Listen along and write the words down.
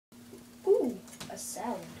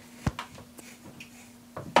salad.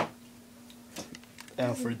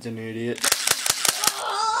 Alfred's an idiot.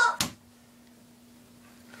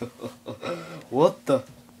 What the?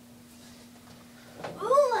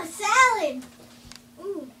 Ooh, a salad.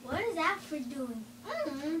 Ooh, what is Alfred doing?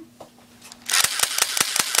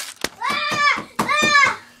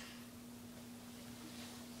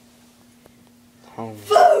 Oh.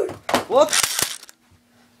 Food.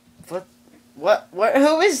 What?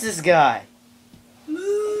 Who is this guy?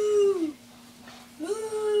 Moo.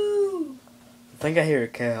 Moo. I think I hear a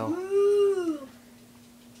cow. Moo.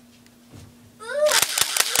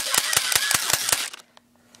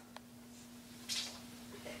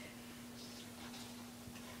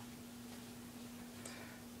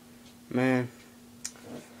 Man.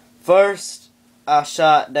 First, I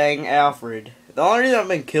shot dang Alfred. The only reason I've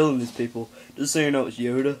been killing these people, just so you know it's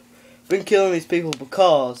Yoda, I've been killing these people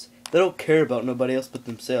because they don't care about nobody else but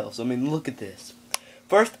themselves. I mean, look at this.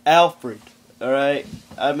 First, Alfred, alright?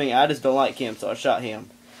 I mean, I just don't like him, so I shot him.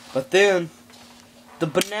 But then, the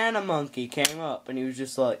banana monkey came up, and he was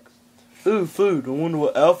just like, ooh, food, I wonder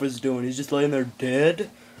what Alfred's doing. He's just laying there dead?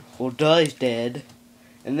 Well, duh, he's dead.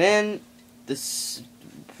 And then, this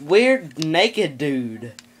weird naked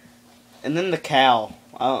dude. And then the cow.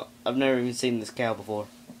 I've never even seen this cow before.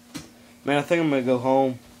 Man, I think I'm gonna go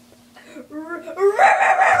home. What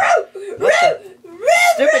the?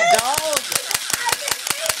 Stupid dog!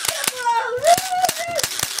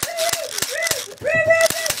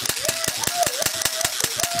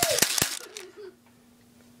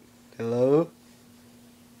 Hello?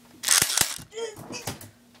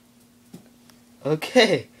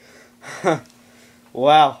 Okay.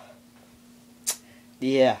 Wow.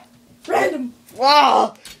 Yeah. Random.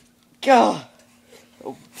 Wow! God!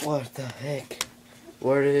 What the heck?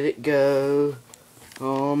 Where did it go?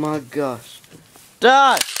 Oh my gosh.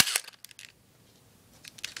 Die!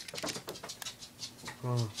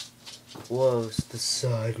 Oh. Woe's the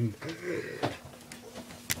sun.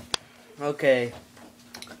 Okay.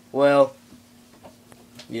 Well.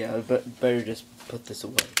 Yeah, but better just put this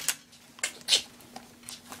away.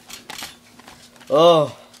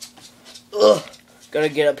 Oh. Ugh. Gotta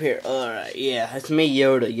get up here. Alright, yeah, it's me,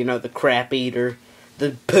 Yoda. You know, the crap eater.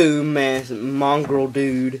 The poo mass mongrel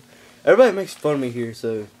dude. Everybody makes fun of me here,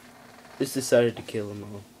 so just decided to kill them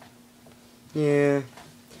all. Yeah.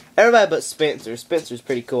 Everybody but Spencer. Spencer's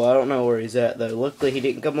pretty cool. I don't know where he's at, though. Luckily, he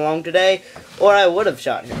didn't come along today, or I would have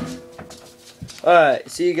shot him. Alright,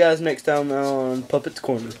 see you guys next time on Puppet's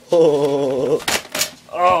Corner. Oh.